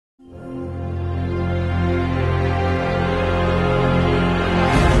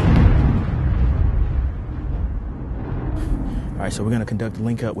right, so we're going to conduct a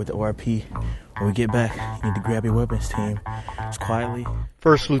link up with the ORP. When we get back, you need to grab your weapons, team. Just quietly.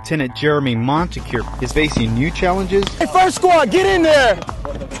 First Lieutenant Jeremy Mounticure is facing new challenges. Hey, first squad, get in there!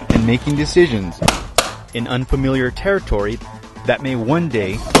 And making decisions in unfamiliar territory that may one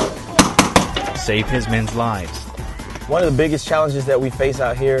day save his men's lives. One of the biggest challenges that we face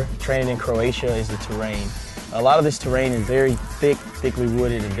out here training in Croatia is the terrain. A lot of this terrain is very thickly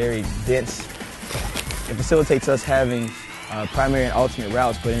wooded and very dense. It facilitates us having primary and alternate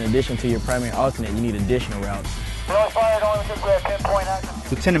routes, but in addition to your primary and alternate, you need additional routes.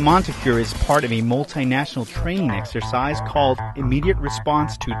 Lieutenant Mounticure is part of a multinational training exercise called Immediate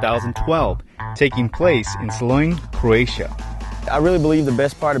Response 2012, taking place in Sloin, Croatia. I really believe the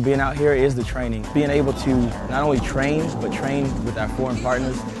best part of being out here is the training. Being able to not only train, but train with our foreign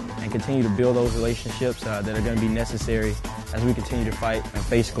partners and continue to build those relationships that are going to be necessary as we continue to fight and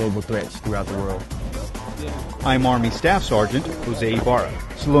face global threats throughout the world. I'm Army Staff Sergeant Jose Ibarra,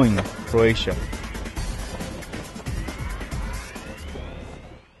 Sloin, Croatia.